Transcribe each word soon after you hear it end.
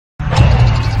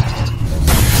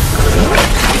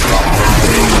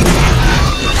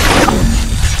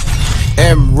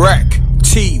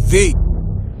MRecktv.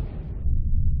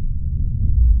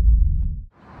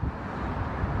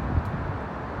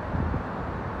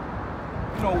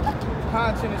 You know,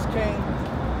 content is king,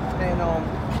 and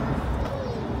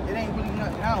it ain't really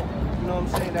nothing out. You know what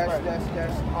I'm saying?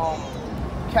 That's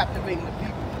captivating the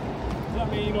people. I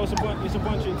mean, you know, it's a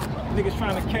bunch of niggas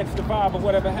trying to catch the vibe of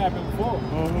whatever happened before.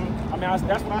 I mean,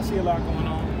 that's what I see a lot going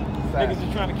on. Niggas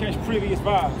just trying to catch previous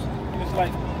vibes, and it's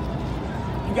like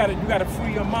you gotta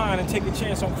free your mind and take a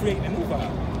chance on creating a new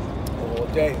vibe. All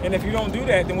day. And if you don't do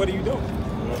that, then what are you doing?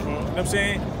 You know what I'm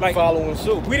saying? Like following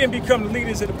suit. We didn't become the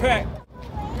leaders of the pack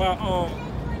by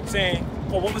saying,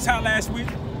 "Oh, what was hot last week?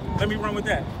 Let me run with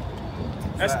that."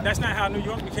 That's not how New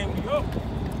York became New York.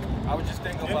 I was just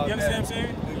thinking about that. You understand what I'm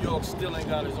saying? New York still ain't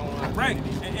got its own identity.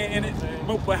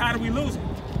 Right. But how do we lose it?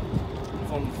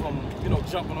 From you know,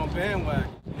 jumping on bandwagon.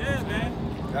 Yeah, man.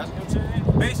 That's what I'm saying.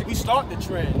 Basically, we start the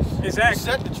trends. Exactly. We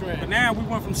set the trend. But now we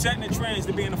went from setting the trends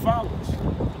to being the followers.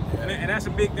 Yeah. And that's a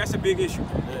big issue.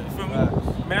 Yeah, you feel me? I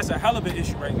mean, that's a hell of an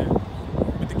issue right now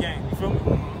with the game. You feel me?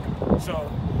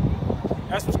 So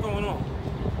that's what's going on.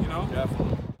 You know?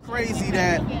 Definitely. Crazy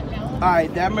that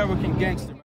that American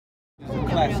Gangster is a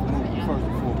classic movie, first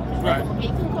and foremost. Right.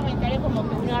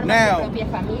 Now,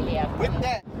 with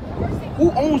that,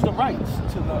 who owns the rights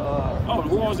to the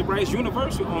who owns the rights?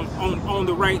 Universal own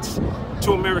the rights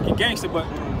to American Gangster, but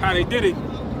how they did it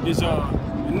is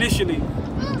initially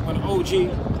when the OG, you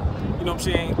know what I'm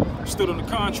saying, stood on the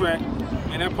contract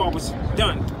and that part was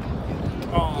done.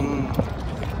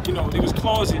 You know, there was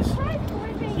clauses,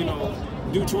 you know,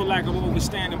 due to a lack of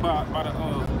understanding by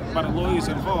the lawyers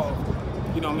involved,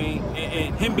 you know what I mean?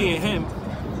 And him being him,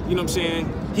 you know what I'm saying,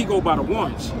 he go by the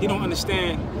ones. He don't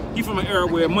understand. He from an era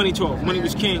where money talk, money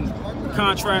was king.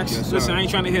 Contracts, yes, listen, I ain't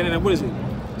trying to hear that. What is it?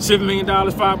 $7 million,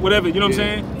 $5, whatever, you know what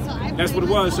I'm saying? That's what it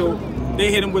was. So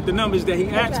they hit him with the numbers that he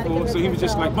asked for, so he was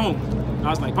just like, boom. I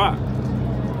was like, pop.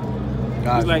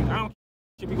 He's like, I don't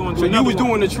should be going to another one. So you was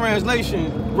doing the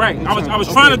translation. Right. I was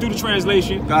trying to do the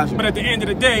translation. Gotcha. But at the end of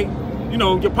the day, you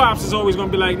know, your pops is always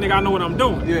gonna be like, nigga, I know what I'm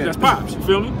doing. Yeah. That's pops, you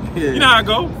feel me? Yeah. You know how I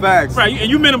go. Facts. Right, and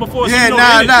you met him before, so yeah, you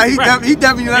know he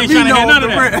definitely let me know. He ain't trying to hear none of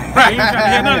that. Right, he ain't trying to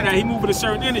hear none of that. He moved with a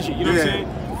certain energy, you know what I'm saying?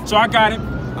 So I got it.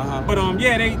 But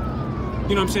yeah, they, you know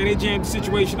what I'm saying, they jammed the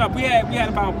situation up. We had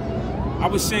about, I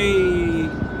would say,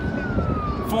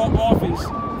 4 offers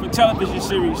for television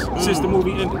series since the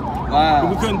movie ended. Wow. But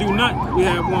we couldn't do nothing. We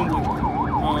had one with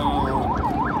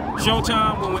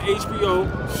Showtime, one with HBO,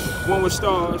 one with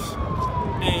Stars,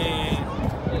 and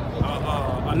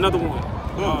another one.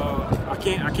 I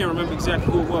can't remember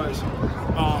exactly who it was.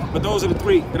 But those are the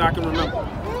 3 that I can remember.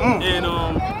 And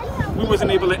we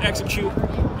wasn't able to execute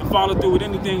and follow through with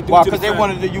anything. Why? Because they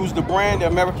wanted to use the brand, the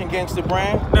American Gangster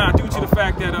brand. Nah, due to the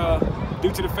fact that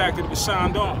it was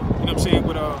signed on. You know what I'm saying?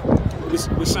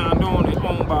 It was signed on and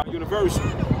owned by Universal.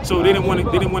 So they didn't want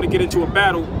to get into a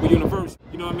battle with Universal.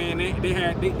 You know what I mean? They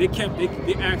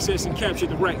accessed and captured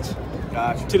the rights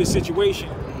to the situation.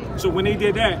 So when they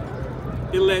did that,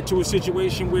 it led to a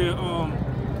situation where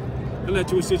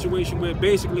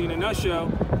basically, in a nutshell,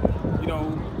 you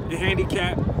know, it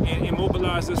handicapped and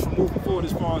immobilized us from moving forward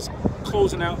as far as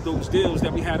closing out those deals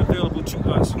that we had available to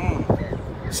us.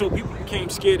 So people became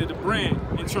scared of the brand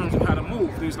in terms of how to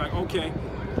move. They was like, okay,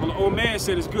 well, the old man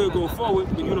said it's good, go forward,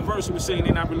 but Universal was saying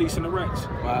they're not releasing the rights.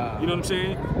 Wow. You know what I'm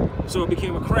saying? So it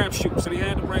became a crapshoot. So they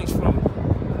had the rights from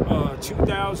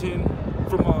 2000 and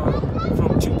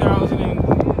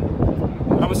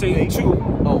I would say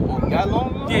 2. Oh, that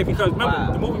long? Yeah, because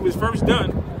remember, the movie was first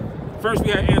done. First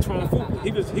we had Antoine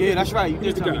Fuqua. That's right. You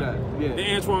did tell me that. Yeah. The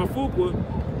Antoine Fuqua,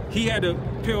 he had to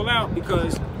peel out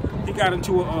because he got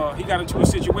into a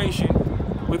situation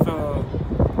with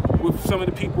some of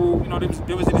the people. You know,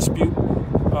 there was a dispute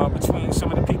between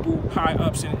some of the people high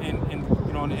ups in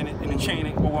the chain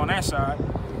over on that side,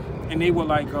 and they were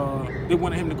like they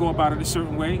wanted him to go about it a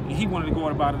certain way, and he wanted to go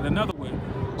about it another way.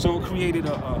 So it created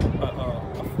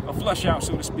a flush out,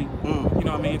 so to speak. You know what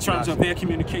I mean, in terms of their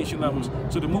communication levels.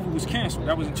 So the movie was canceled.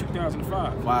 That was in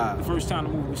 2005. Wow. The first time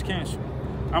the movie was canceled.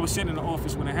 I was sitting in the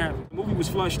office when it happened. The movie was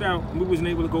flushed out, and we wasn't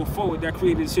able to go forward. That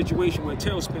created a situation where a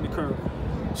tailspin occurred.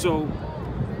 So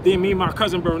then me and my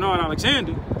cousin Bernard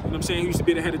Alexander, you know what I'm saying, he used to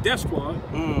be the head of Death Squad.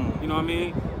 You know what I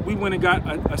mean? We went and got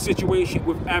a situation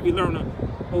with Abby Lerner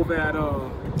over at,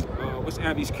 what's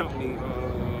Abby's company?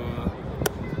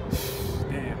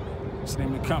 What's the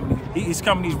name of the company? His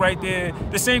company's right there.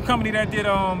 The same company that did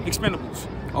Expendables.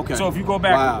 Okay. So if you go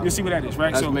back, you'll see what that is,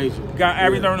 right? That's so amazing. Got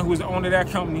Abby Lerner, who was the owner of that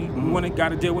company. We went and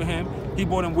got a deal with him. He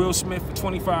bought in Will Smith for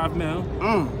 $25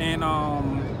 million.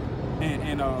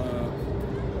 And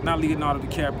not Leonardo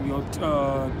DiCaprio.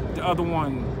 The other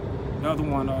one, The other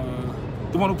one,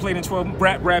 the one who played in 12,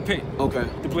 Brad Pitt. Okay.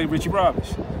 To play Richie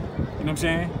Roberts. You know what I'm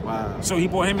saying? Wow. So he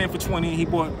brought him in for 20. He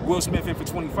brought Will Smith in for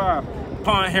 25.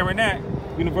 Upon hearing that,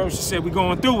 Universal said, we're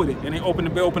going through with it. And they opened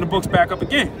the books back up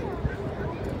again. You know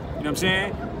what I'm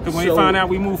saying? Because when they found out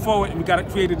we moved forward and we got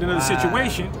created another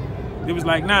situation, it was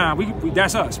like, nah, we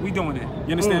that's us. We doing it.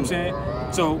 You understand what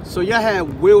I'm saying? So y'all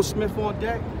had Will Smith on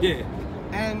deck? Yeah.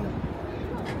 And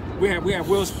we had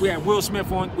Will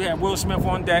Smith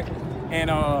on deck, and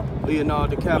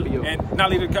Leonardo DiCaprio. And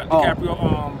not Leonardo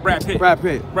DiCaprio, Brad Pitt. Brad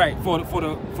Pitt. Right, for the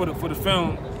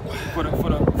film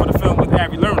with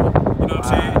Avi Lerner. You know what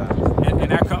I'm saying?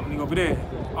 And that company over there.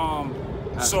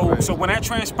 So when that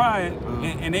transpired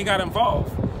and they got involved,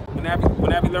 when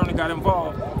Avi Lerner got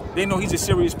involved, they know he's a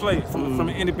serious player from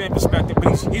an independent perspective,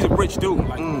 but he's a rich dude.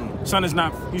 Like son is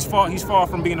not, he's far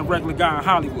from being a regular guy in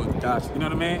Hollywood. Gotcha. You know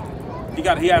what I mean?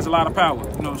 He has a lot of power.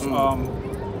 You know,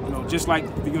 just like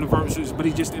the Universals, but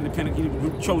he's just independent. He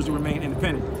chose to remain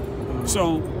independent.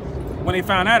 So when they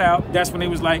found that out, that's when they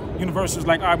was like, Universal's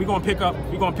like, all right, we're gonna pick up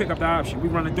the option. We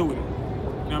running through it. You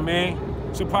know what I mean?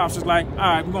 So Pops was like, all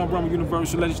right, we're gonna run with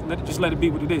Universal. Just let it be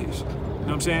what it is. You know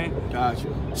what I'm saying?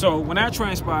 Gotcha. So when that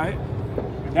transpired,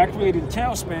 that created a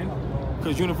tailspin,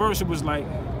 because Universal was like,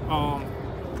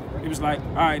 it was like,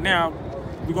 all right, now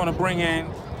we're gonna bring in.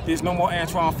 There's no more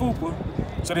Antoine Fuqua,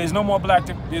 so there's no more black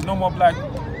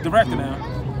director now.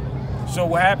 So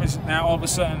what happens now? All of a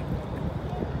sudden,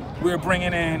 we're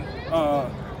bringing in the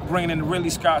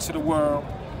Ridley Scotts of the world.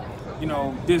 You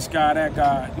know, this guy, that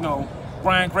guy. You know,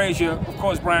 Brian Grazer, of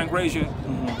course, and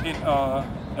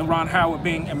Ron Howard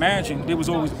being imagined. They was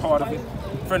always a part of it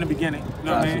from the beginning. You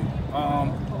know what I mean?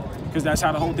 Because that's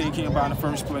how the whole thing came about in the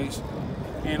first place.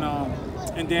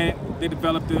 And then they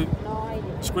developed the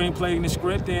screenplay and the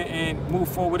script and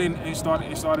moved forward and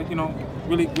started, you know,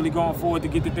 really going forward to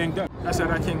get the thing done. That's how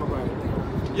that came about.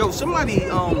 Yo, somebody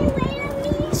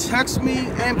text me,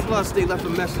 and plus they left a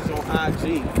message on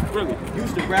IG. Really? You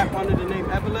used to rap under the name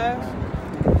Everlast?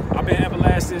 I've been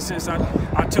everlasting since I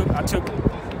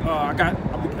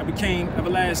became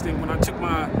everlasting when I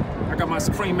got my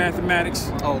supreme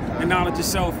mathematics and knowledge of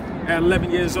self at 11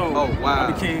 years old. Oh, wow.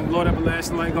 I became Lord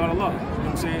Everlasting, like God Allah. You know what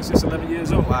I'm saying? Since 11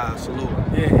 years old. Wow, salute.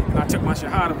 Yeah, and I took my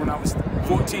Shahada when I was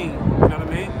 14. You know what I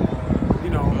mean?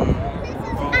 You know,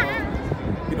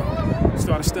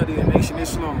 started studying Nation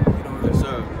Islam. You know, yes,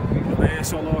 sir. The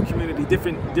Ansar Law community,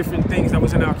 different things that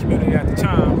was in our community at the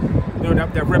time. You know,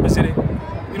 that represented.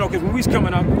 You know, because when we was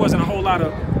coming up, there wasn't a whole lot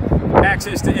of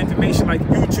access to information like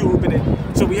YouTube and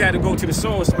it. So we had to go to the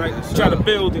source, right? Try to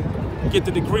build and get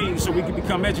the degree so we could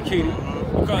become educated.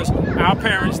 Because our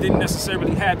parents didn't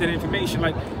necessarily have that information.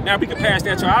 Like now we can pass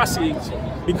that to our seeds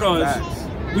because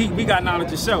we got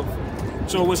knowledge of self.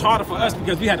 So it was harder for us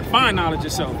because we had to find knowledge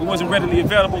of self. It wasn't readily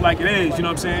available like it is, you know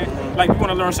what I'm saying? Like if you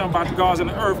want to learn something about the gods and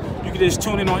the earth, you can just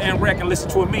tune in on M.Reck and listen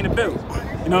to Amina Bill. You know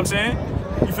what I'm saying?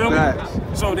 You feel me?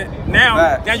 So that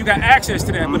now you got access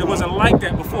to that, but it wasn't like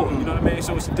that before. You know what I mean?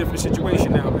 So it's a different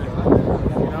situation now, man. You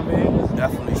know what I mean?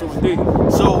 Definitely. So indeed.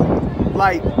 So,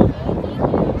 like,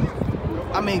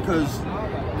 I mean, cause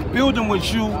building with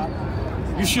you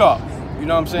sharp. You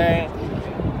know what I'm saying?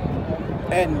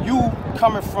 And you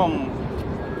coming from,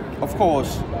 of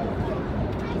course,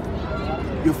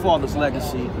 your father's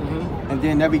legacy, and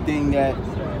then everything that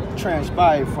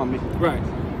transpired from it. Right.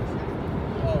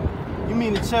 You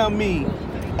mean to tell me,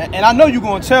 and I know you're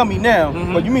going to tell me now,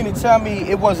 but you mean to tell me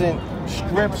it wasn't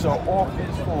scripts or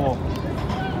offers for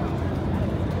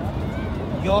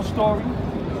your story?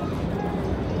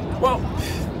 Well,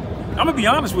 I'm gonna be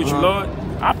honest with you, Lord.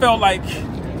 I felt like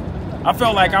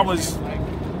I was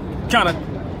kind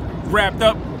of wrapped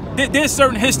up. There's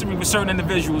certain history with certain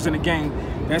individuals in the game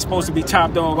that's supposed to be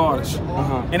top dog artists,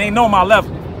 and they know my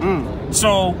level.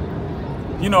 So,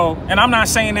 you know, and I'm not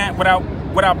saying that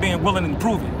without being willing to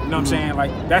prove it. You know what I'm saying?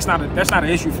 Like that's not an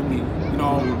issue for me. You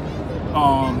know,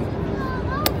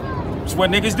 it's what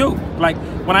niggas do. Like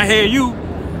when I hear you,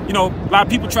 you know, a lot of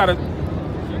people try to,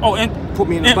 and put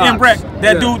me in the box. M.Reck,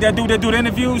 that dude that do the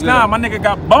interviews. Nah, my nigga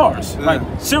got bars. Like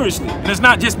seriously, and it's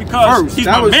not just because he's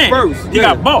my man. He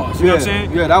got bars. You know what I'm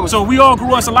saying? Yeah, that was. So we all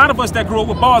grew up. A lot of us that grew up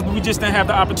with bars, but we just didn't have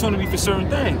the opportunity for certain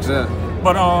things.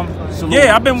 But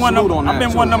yeah, I've been one of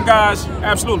them guys.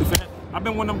 Absolutely, fam. I've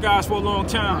been one of them guys for a long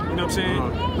time. You know what I'm saying?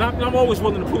 And I'm always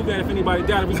willing to prove that if anybody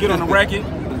doubted, we get on the record,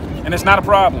 and it's not a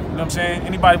problem. You know what I'm saying?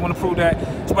 Anybody want to prove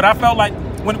that? So, but I felt like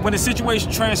when the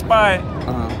situation transpired,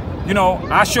 you know,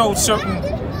 I showed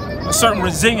a certain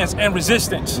resilience and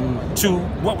resistance to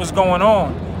what was going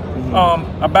on,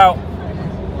 about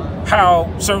how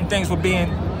certain things were being,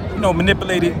 you know,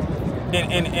 manipulated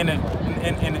in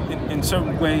in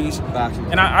certain ways. Gotcha.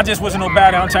 And I just wasn't no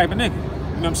bow down type of nigga. You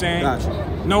know what I'm saying?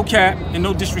 Gotcha. No cap and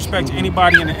no disrespect to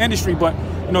anybody in the industry, but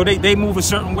you know they move a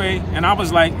certain way, and I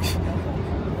was like,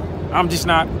 I'm just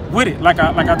not with it. Like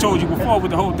I told you before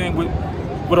with the whole thing with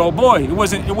old boy. It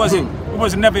wasn't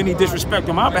never any disrespect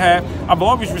on my behalf. I've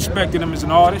always respected him as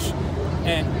an artist,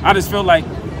 and I just feel like,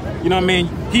 you know what I mean,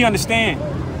 he understand,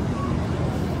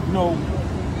 you know,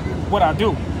 what I do.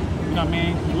 You know what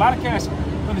I mean? A lot of cats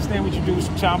understand what you do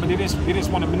sometimes, but they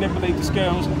just want to manipulate the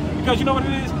scales, because you know what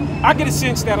it is? I get a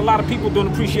sense that a lot of people don't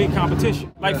appreciate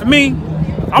competition. Like for me,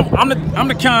 I'm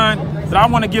the kind that I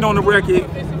want to get on the record,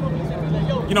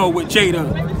 you know, with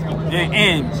Jada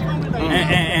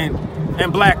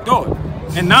and Black Thought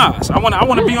and Nas. I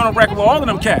want to be on a record with all of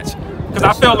them cats, because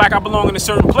I feel like I belong in a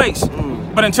certain place.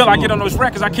 But until I get on those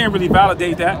records, I can't really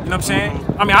validate that. You know what I'm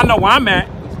saying? I mean, I know where I'm at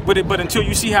with it, but until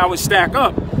you see how it stack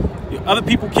up, other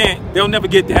people can't. They'll never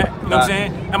get that. You know what I'm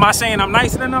saying? Am I saying I'm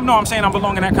nicer than them? No, I'm saying I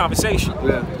belong in that conversation. Yeah.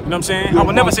 You know what I'm saying? I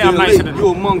would never say I'm nicer than them.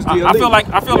 You're amongst the elite.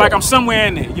 I feel like I'm somewhere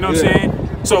in there. You know what I'm saying?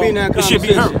 So it should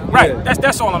be heard. Right. Yeah.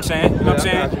 That's all I'm saying. You know what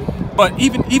I'm saying? But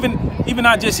even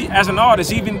not just as an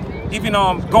artist, even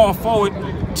going forward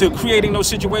to creating those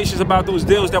situations about those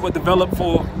deals that were developed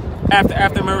for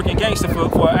after American Gangster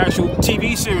for an actual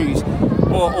TV series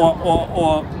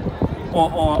or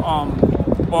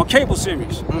cable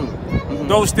series.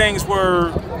 Those things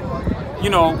were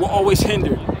always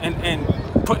hindered and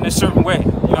put in a certain way.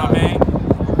 You know what I mean?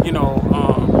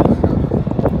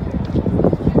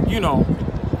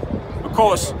 Of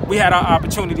course, we had our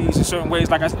opportunities in certain ways,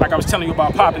 like I was telling you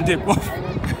about Pop and Dick Wolf.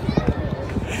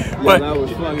 But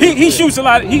he shoots a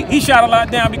lot. He shot a lot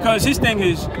down because his thing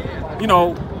is,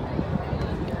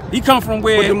 he come from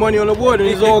where put the money on the board and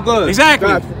it's all good. Exactly.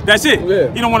 Gotcha. That's it.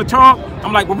 Yeah. He don't want to talk.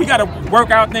 I'm like, well, we got to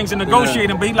work out things and negotiate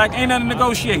them. But he like, ain't nothing to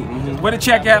negotiate. Where the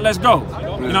check at? Let's go. You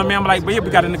know what I mean? I'm like, but yeah, we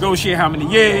got to negotiate how many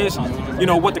years.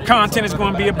 What the content is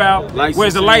going to be about.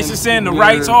 Where's the licensing, the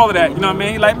rights, all of that. You know what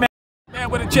I mean? Like, man,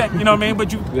 with a check. You know what I mean? But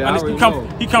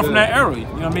he come from that era. You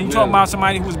know what I mean? You talking about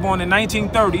somebody who was born in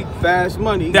 1930. Fast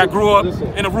money. That grew up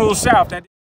in the rural South. That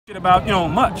shit about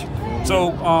much.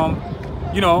 So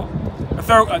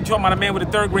talking about a man with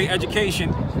a third-grade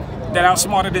education that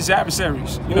outsmarted his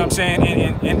adversaries. You know what I'm saying?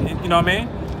 And you know what I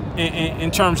mean?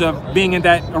 In terms of being in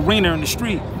that arena in the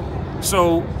street.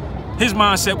 So his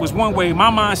mindset was one way. My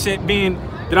mindset being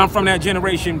that I'm from that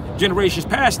generations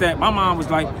past that, my mind was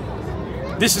like,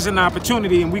 this is an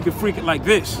opportunity and we could freak it like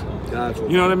this. Gotcha.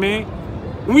 You know what I mean?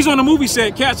 When we was on the movie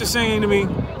set, cats are saying to me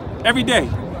every day,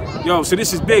 yo, so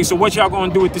this is big, so what y'all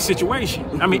gonna do with this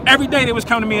situation? I mean, every day they was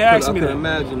coming to me and asking me that. I can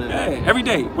imagine that. Yeah, every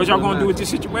day. What y'all gonna do with this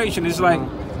situation? It's like,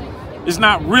 it's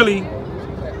not really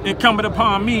incumbent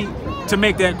upon me to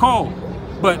make that call.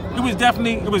 But it was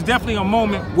definitely a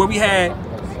moment where we had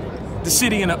the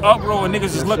city in an uproar and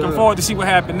niggas just looking forward to see what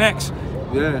happened next.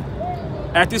 Yeah.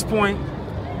 At this point,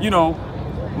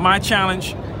 my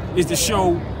challenge is to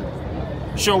show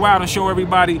out and show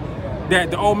everybody that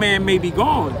the old man may be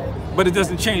gone, but it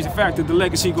doesn't change the fact that the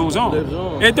legacy goes on.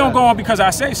 It don't go on because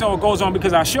I say so, it goes on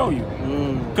because I show you.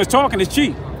 Because talking is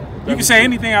cheap. You can say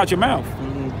anything out your mouth.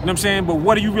 You know what I'm saying? But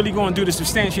what are you really going to do to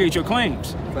substantiate your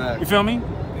claims? You feel me?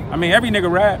 I mean, every nigga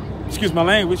rap, excuse my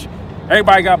language,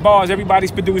 everybody got bars,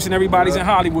 everybody's producing, everybody's in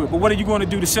Hollywood. But what are you going to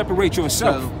do to separate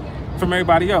yourself from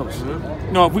everybody else?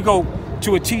 If we go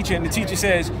to a teacher and the teacher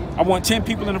says, I want 10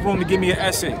 people in the room to give me an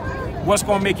essay. What's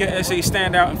going to make your essay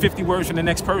stand out in 50 words from the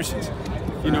next person's?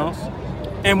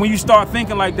 And when you start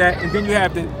thinking like that, and then you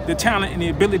have the talent and the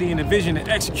ability and the vision to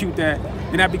execute that,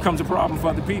 then that becomes a problem for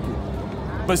other people.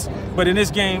 But in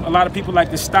this game, a lot of people like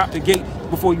to stop the gate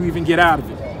before you even get out of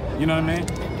it. You know what I mean?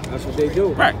 That's what they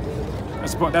do. Right.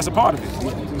 That's a part of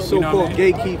it. So-called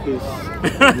gatekeepers.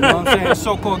 You know what I'm saying?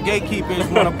 So-called gatekeepers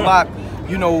want to block,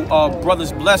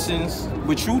 brothers' blessings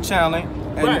with true talent.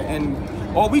 And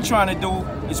all we trying to do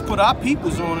is put our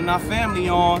peoples on and our family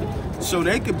on so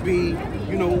they could be,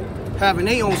 having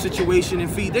their own situation and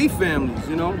feed their families,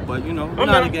 But, we're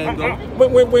not a game though.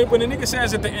 When the nigga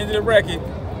says at the end of the record,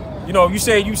 you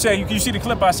see the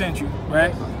clip I sent you,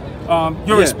 right?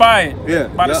 You're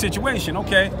inspired by the situation,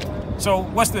 okay? So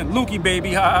what's the Lukey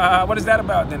baby? What is that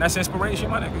about then? That's inspiration,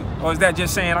 my nigga? Or is that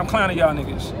just saying I'm clowning y'all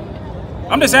niggas?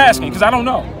 I'm just asking, because I don't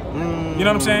know. You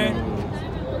know what I'm saying?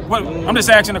 I'm just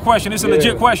asking a question. It's a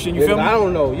legit question. You feel me? I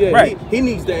don't know. Yeah, right. He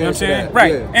needs the answer. You know what I'm saying? That.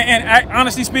 Right. Yeah. And I,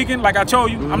 honestly speaking, like I told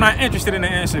you, I'm not interested in the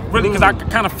answer, really, because I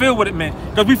kind of feel what it meant.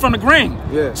 Because we from the grain.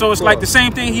 Yeah, so it's like the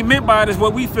same thing he meant by it is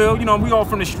what we feel. We all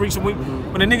from the streets. And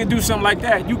when a nigga do something like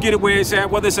that, you get it where it's at,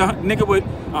 whether it's a nigga with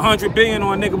 100 billion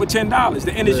or a nigga with $10.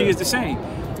 The energy is the same.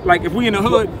 like if we in the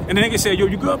hood and the nigga say, yo,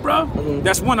 you good, bro?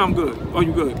 That's when I'm good. Oh,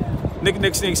 you good. Nigga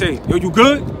next thing say, yo, you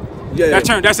good? Yeah.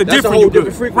 That's a different, whole you different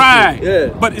good. frequency. Right. Yeah.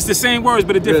 But it's the same words,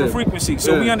 but a different frequency.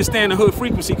 So we understand the hood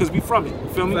frequency because we from it. You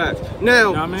feel me? Facts. Now, You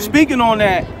know what I mean? speaking on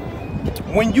that,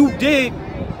 when you did,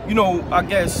 you know, I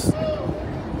guess,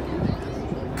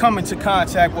 come into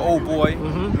contact with old boy, you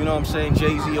know what I'm saying,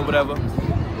 Jay-Z or whatever,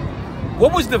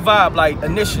 what was the vibe like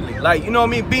initially? Like, you know what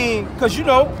I mean, being, because, you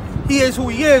know, he is who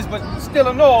he is, but still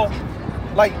in all,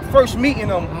 like, first meeting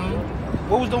him,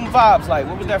 what was them vibes like?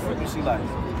 What was that frequency like?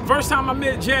 First time I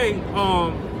met Jay,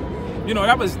 you know,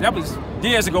 that was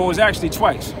years ago. It was actually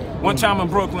twice. One time in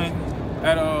Brooklyn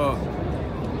at I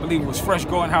believe it was Fresh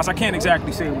Golden House. I can't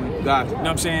exactly say when. Gotcha. You know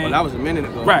what I'm saying? Well, that was a minute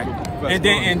ago. Right. Fresh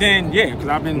And then yeah, because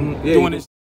I've been doing this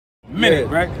minute,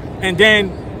 right? And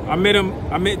then I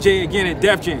met Jay again at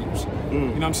Def Jams. You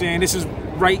know what I'm saying? This is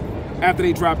right after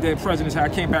they dropped Dead Presidents. I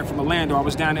came back from Orlando. I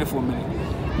was down there for a minute. You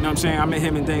know what I'm saying? I met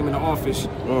him and Dame in the office,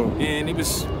 and it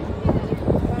was,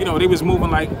 you know, they was moving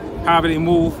like however they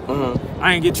move.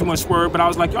 I ain't get too much swerve, but I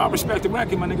was like, yo, I respect the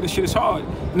record, my nigga. This shit is hard.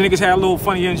 The niggas had a little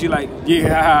funny energy, like,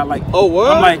 yeah, like, oh,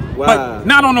 what? I'm like, but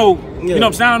not on no, you know what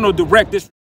I'm saying? I don't know direct this.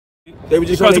 They were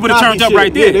just because it would have turned up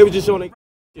right there. Yeah, they were just showing.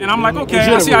 And I'm like, okay,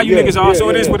 I see how you niggas are, so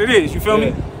it is what it is. You feel me?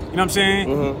 You know what I'm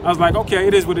saying? I was like, okay,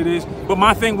 it is what it is. But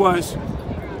my thing was, you know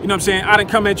what I'm saying? I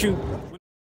didn't come at you,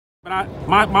 but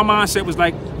my mindset was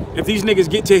like, if these niggas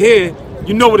get to here,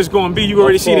 you know what it's going to be. You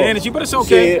already see the energy, but it's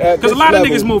okay. Because a lot of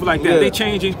niggas move like that. They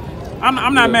changing.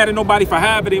 I'm not mad at nobody for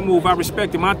however they move. I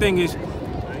respect it. My thing is,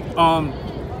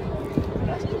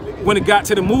 when it got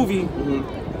to the movie, you know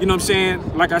what I'm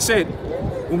saying? Like I said,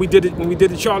 when we did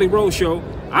the Charlie Rose show,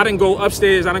 I didn't go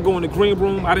upstairs. I didn't go in the green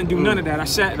room. I didn't do none of that. I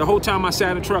sat the whole time. I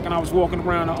sat in the truck and I was walking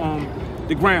around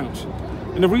the grounds.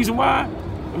 And the reason why,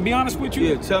 I'm gonna be honest with you.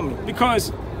 Yeah, tell me.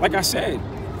 Because, like I said,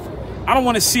 I don't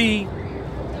want to see.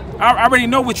 I already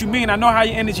know what you mean. I know how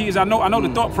your energy is. I know the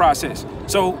thought process.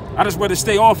 So I just rather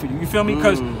stay off of you. You feel me?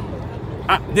 Because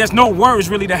there's no words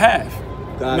really to have. You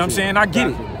know what I'm saying? I get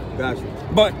it. Gotcha.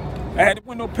 But I had the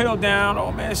window peeled down.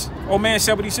 Old man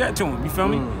said what he said to him. You feel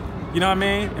me? You know what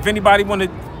I mean? If anybody want to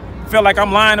feel like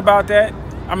I'm lying about that,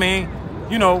 I mean,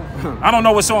 you know, I don't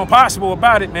know what's so impossible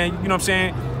about it, man. You know what I'm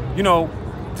saying? You know,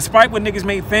 despite what niggas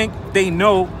may think they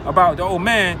know about the old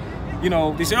man, you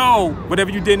know, they say, oh, whatever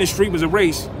you did in the street was a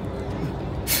race.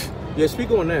 Yeah,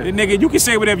 speak on that. Nigga, you can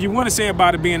say whatever you want to say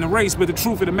about it being a race, but the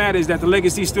truth of the matter is that the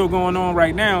legacy is still going on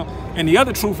right now. And the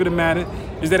other truth of the matter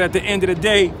is that at the end of the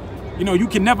day, you know, you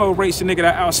can never erase a nigga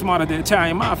that outsmarted the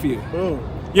Italian mafia.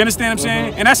 You understand what I'm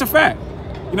saying? And that's a fact. You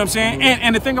know what I'm saying?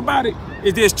 And the thing about it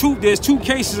is there's two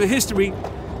cases of history,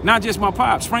 not just my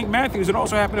pops. Frank Matthews, it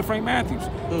also happened to Frank Matthews.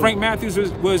 Frank Matthews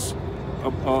was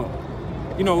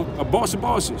you know, a boss of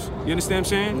bosses. You understand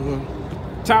what I'm saying?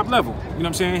 Top level. You know what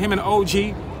I'm saying? Him and OG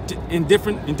in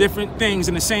different things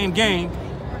in the same game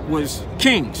was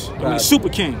kings. I mean, super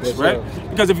kings, yes, right? Sir.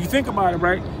 Because if you think about it,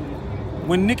 right,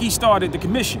 when Nicki started the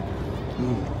commission, you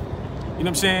know what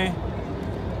I'm saying?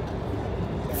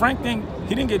 Frank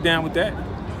he didn't get down with that.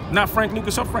 Not Frank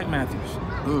Lucas or Frank Matthews.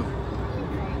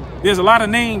 There's a lot of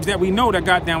names that we know that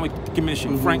got down with the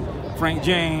commission. Frank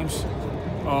James,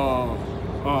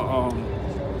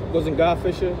 Wasn't God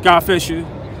Fisher? God Fisher, you know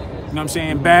what I'm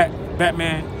saying?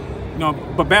 Batman, you know,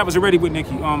 but Bat was already with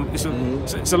Nicki. It's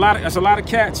a lot of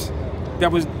cats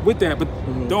that was with that, but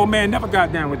the old man never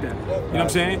got down with that. You know what I'm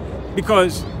saying?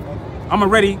 Because I'm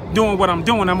already doing what I'm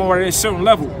doing. I'm already at a certain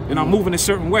level, and I'm moving a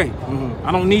certain way.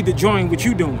 I don't need to join what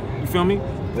you doing. You feel me?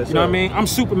 Yes, you know what I mean? I'm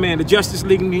Superman. The Justice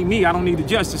League need me. I don't need the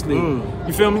Justice League.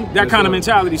 You feel me? That kind of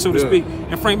mentality, so to speak.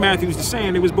 And Frank Matthews the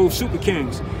same. They was both super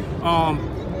kings.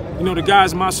 You know, the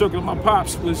guys in my circle, my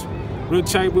pops was real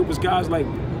tight with was guys like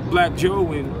Black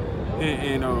Joe and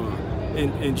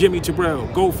Jimmy Terrell,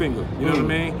 Goldfinger. You know what I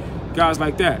mean? Guys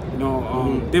like that. You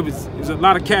know, there's a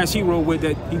lot of cats he rode with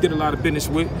that he did a lot of business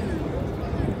with.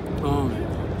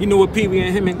 You know what, Pee Wee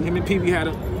and him and Pee Wee had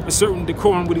a certain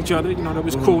decorum with each other. You know, that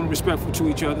was cool and respectful to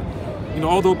each other. You know,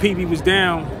 although Pee Wee was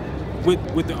down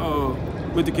with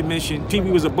the commission, Pee Wee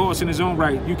was a boss in his own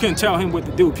right. You couldn't tell him what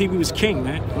to do. Pee Wee was king,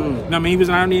 man. You know what I mean? He was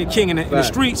not only a king in the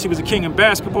streets, he was a king in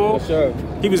basketball. Yes, sir.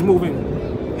 He was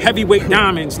moving heavyweight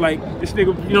diamonds like this nigga.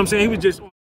 You know what I'm saying? He was just, you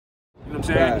know what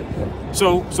I'm saying?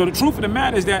 So the truth of the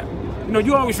matter is that, you know,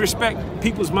 you always respect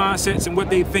people's mindsets and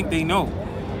what they think they know.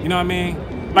 You know what I mean?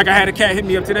 Like I had a cat hit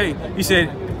me up today. He said,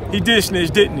 he did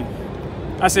snitch, didn't he?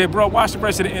 I said, bro, watch the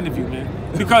rest of the interview, man.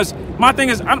 Because My thing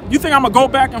is, you think I'm gonna go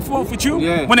back and forth with you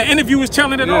when the interview is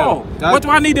telling it all? What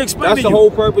do I need to explain to you? That's the whole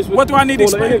purpose. What do I need to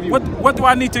explain? What do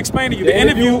I need to explain to you? The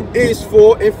interview is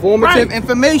for informative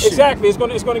information. Exactly.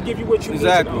 It's gonna give you what you need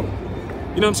to know.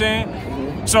 You know what I'm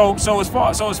saying? So as far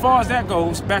as that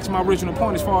goes, back to my original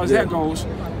point. As far as that goes,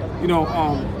 you know,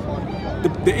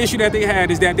 the issue that they had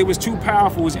is that they was too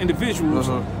powerful as individuals,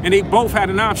 and they both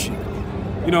had an option.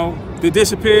 You know, to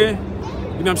disappear. You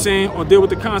know what I'm saying, or deal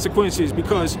with the consequences,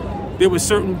 because there were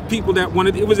certain people that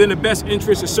wanted, it was in the best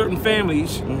interest of certain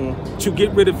families to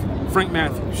get rid of Frank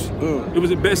Matthews. It was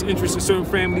in the best interest of certain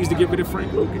families to get rid of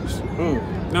Frank Lucas. You know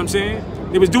what I'm saying?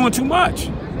 They was doing too much.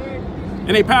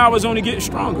 And their power was only getting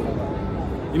stronger. You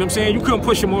know what I'm saying? You couldn't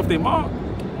push them off their mark. You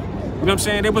know what I'm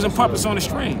saying? They wasn't puppets on the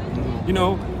string. You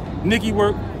know, Nicky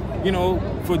worked, you know,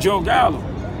 for Joe Gallo.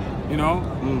 You know?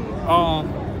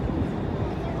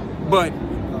 But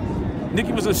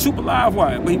Nicky was a super live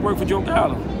wire, but he worked for Joe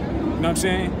Gallo. You know what I'm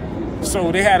saying? So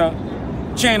they had a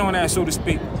chain on that, so to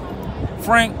speak.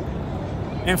 Frank,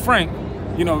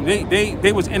 you know,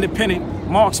 they was independent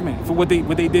marksmen for what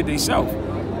they did themselves.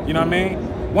 You know what I mean?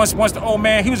 Once the old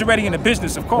man, he was already in the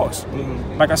business, of course.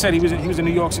 Like I said, he was in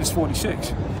New York since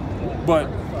 '46. But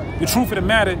the truth of the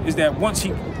matter is that once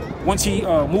he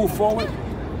moved forward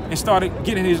and started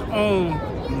getting his own,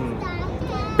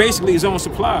 basically his own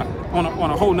supply on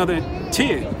a whole nother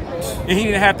tier, and he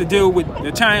didn't have to deal with the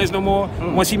Italians no more.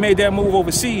 Once he made that move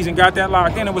overseas and got that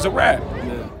locked in, it was a wrap.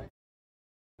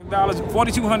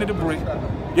 $4,200 a brick.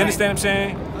 You understand what I'm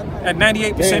saying? At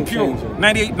 98% pure,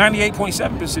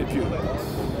 98.7% pure.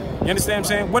 You understand what I'm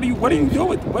saying? What do you do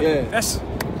with it? That's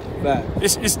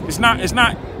it's not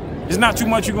too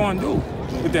much you're gonna do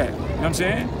with that. You know what I'm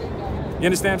saying? You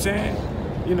understand what I'm saying?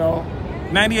 You know,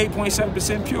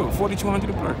 98.7% pure, $4,200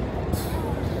 a brick.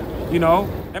 You know,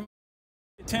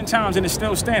 10 times and it's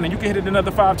still standing. You can hit it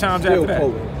another 5 times after that.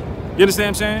 You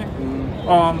understand what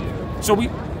I'm saying? So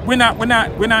we're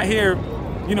not here,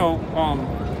 you know,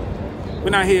 we're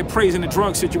not here praising the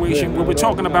drug situation. What we're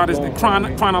talking about is the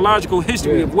chronological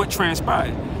history of what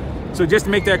transpired. So just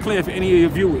to make that clear for any of your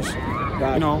viewers,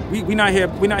 you know, we're not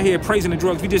here praising the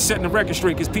drugs. We just setting the record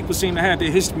straight because people seem to have their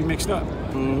history mixed up.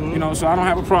 You know, so I don't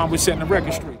have a problem with setting the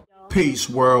record straight. Peace,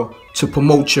 world. To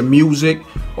promote your music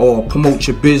or promote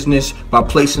your business by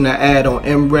placing an ad on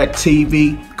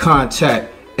MRecktv, contact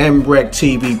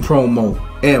MRecktv promo,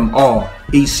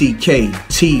 MRecktv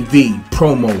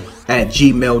promo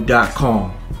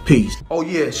 @gmail.com. Peace. Oh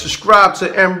yeah, subscribe to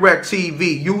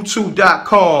MRecktv,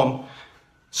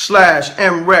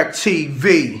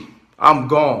 youtube.com/MRecktv. I'm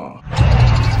gone.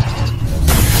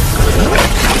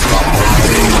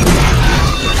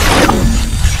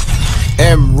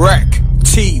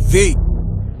 MRecktv.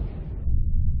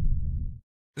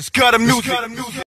 It's got a music.